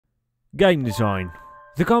Game design.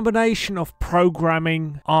 The combination of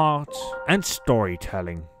programming, art, and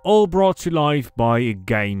storytelling, all brought to life by a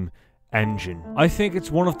game engine. I think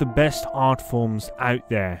it's one of the best art forms out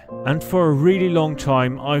there, and for a really long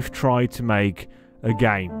time I've tried to make a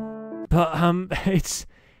game. But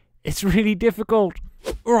it's really difficult.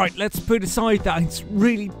 Alright, let's put aside that it's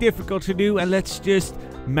really difficult to do and let's just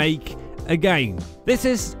make a game. This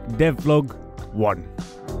is Devlog 1.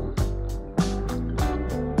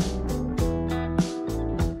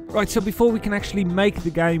 Right, so before we can actually make the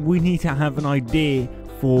game, we need to have an idea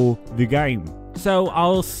for the game. So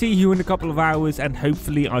I'll see you in a couple of hours and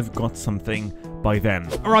hopefully I've got something by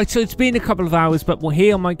then. Alright, so it's been a couple of hours, but we're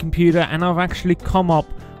here on my computer and I've actually come up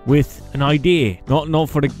with an idea. Not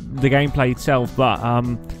for the gameplay itself, but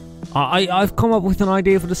I've come up with an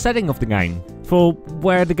idea for the setting of the game. For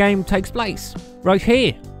where the game takes place. Right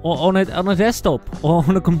here. Or on a desktop. Or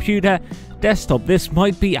on a computer desktop. This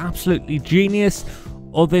might be absolutely genius.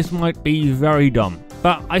 Or this might be very dumb,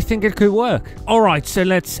 but I think it could work. Alright, so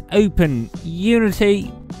let's open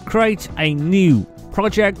Unity, create a new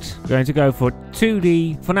project. We're going to go for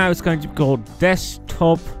 2D. For now it's going to be called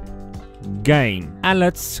Desktop Game. And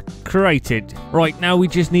let's create it. Right, now we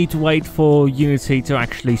just need to wait for Unity to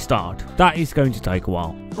actually start. That is going to take a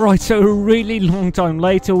while. Right, so a really long time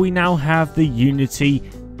later we now have the Unity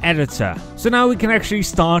editor. So now we can actually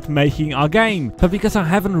start making our game. But because I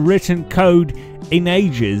haven't written code in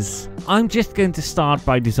ages, I'm just going to start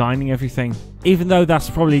by designing everything. Even though that's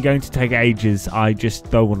probably going to take ages, I just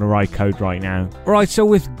don't want to write code right now. Right, so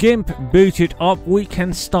with GIMP booted up, we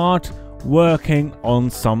can start working on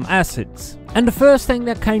some assets. And the first thing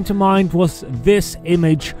that came to mind was this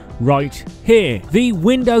image right here. The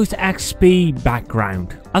Windows XP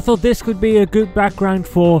background. I thought this could be a good background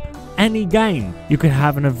for any game. You could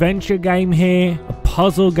have an adventure game here, a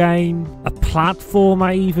puzzle game, a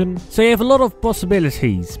platformer even. So you have a lot of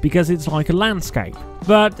possibilities because it's like a landscape.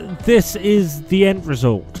 But this is the end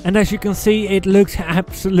result. And as you can see, it looks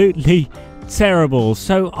absolutely terrible.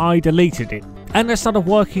 So I deleted it. And I started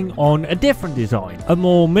working on a different design. A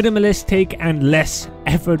more minimalistic and less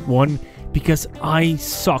effort one because I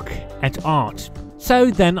suck at art. So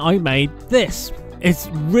then I made this. It's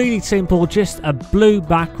really simple, just a blue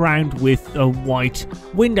background with a white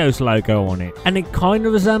Windows logo on it. And it kind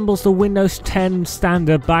of resembles the Windows 10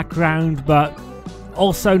 standard background, but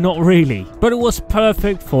also not really. But it was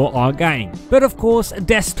perfect for our game. But of course, a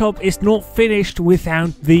desktop is not finished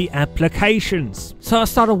without the applications. So I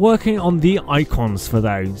started working on the icons for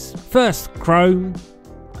those. First Chrome,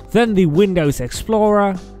 then the Windows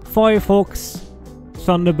Explorer, Firefox,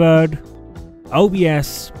 Thunderbird,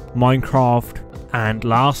 OBS, Minecraft, and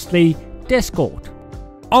lastly, Discord.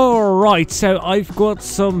 Alright, so I've got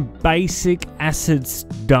some basic assets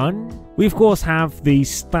done. We of course have the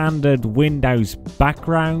standard Windows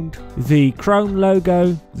background, the Chrome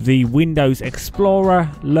logo, the Windows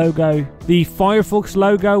Explorer logo, the Firefox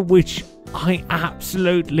logo, which I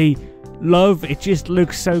absolutely love. It just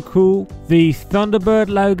looks so cool. The Thunderbird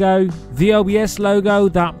logo, the OBS logo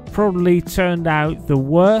that probably turned out the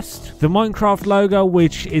worst, the Minecraft logo,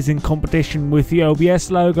 which is in competition with the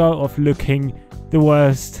OBS logo of looking the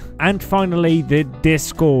worst, and finally the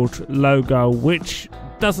Discord logo, which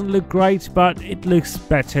doesn't look great, but it looks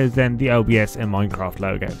better than the OBS and Minecraft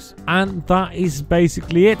logos. And that is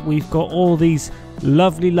basically it. We've got all these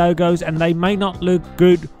lovely logos and they may not look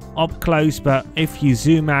good up close, but if you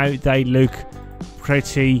zoom out they look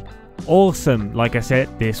pretty awesome. Like I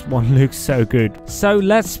said, this one looks so good. So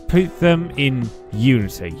let's put them in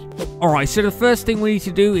Unity. Alright, so the first thing we need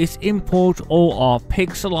to do is import all our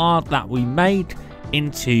pixel art that we made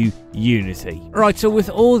into Unity. Right, so with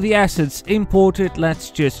all the assets imported, let's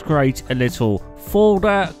just create a little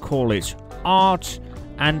folder, call it art,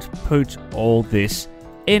 and put all this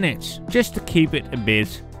in it, just to keep it a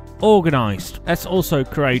bit organized. Let's also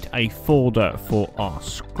create a folder for our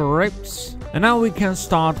scripts. And now we can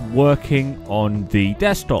start working on the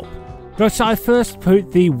desktop. Right, so I first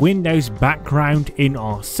put the Windows background in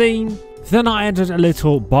our scene. Then I added a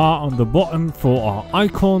little bar on the bottom for our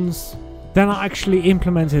icons. Then I actually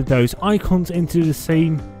implemented those icons into the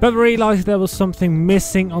scene, but realized there was something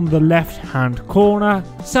missing on the left hand corner.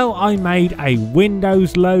 So I made a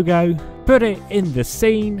Windows logo, put it in the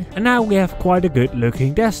scene, and now we have quite a good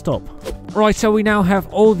looking desktop. Right, so we now have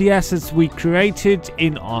all the assets we created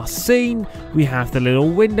in our scene. We have the little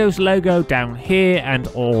Windows logo down here and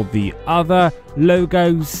all the other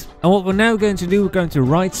logos. And what we're now going to do, we're going to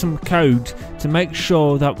write some code to make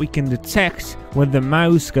sure that we can detect when the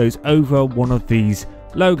mouse goes over one of these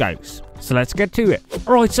logos. So let's get to it.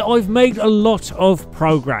 Alright, so I've made a lot of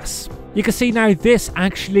progress. You can see now this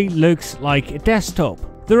actually looks like a desktop.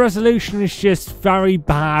 The resolution is just very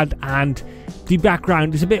bad and the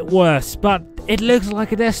background is a bit worse, but it looks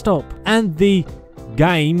like a desktop. And the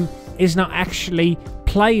game is not actually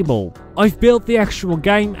playable. I've built the actual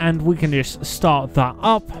game and we can just start that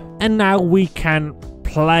up. And now we can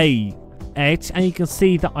play it. And you can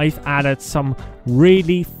see that I've added some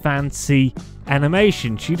really fancy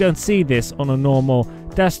animations. You don't see this on a normal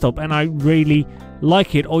desktop and I really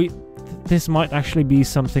like it. Or this might actually be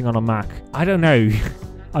something on a Mac. I don't know.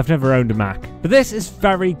 I've never owned a Mac. But this is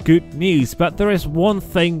very good news. But there is one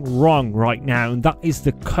thing wrong right now, and that is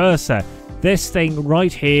the cursor. This thing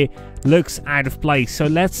right here looks out of place. So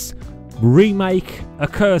let's remake a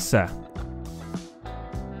cursor.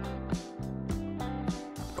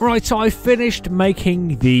 Right, so I finished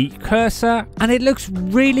making the cursor and it looks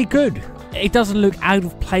really good. It doesn't look out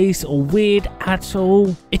of place or weird at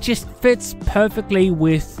all. It just fits perfectly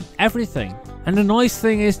with everything. And the nice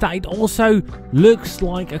thing is that it also looks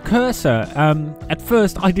like a cursor. At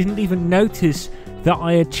first, I didn't even notice that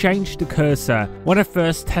I had changed the cursor when I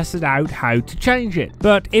first tested out how to change it.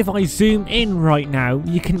 But if I zoom in right now,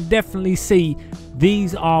 you can definitely see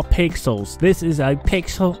these are pixels. This is a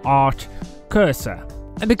pixel art cursor.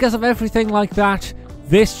 And because of everything like that,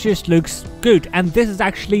 this just looks good. And this is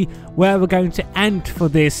actually where we're going to end for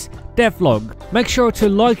this devlog. Make sure to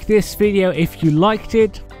like this video if you liked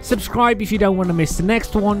it. Subscribe if you don't want to miss the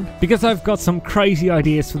next one, because I've got some crazy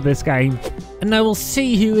ideas for this game. And I will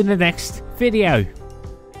see you in the next video.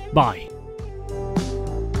 Bye.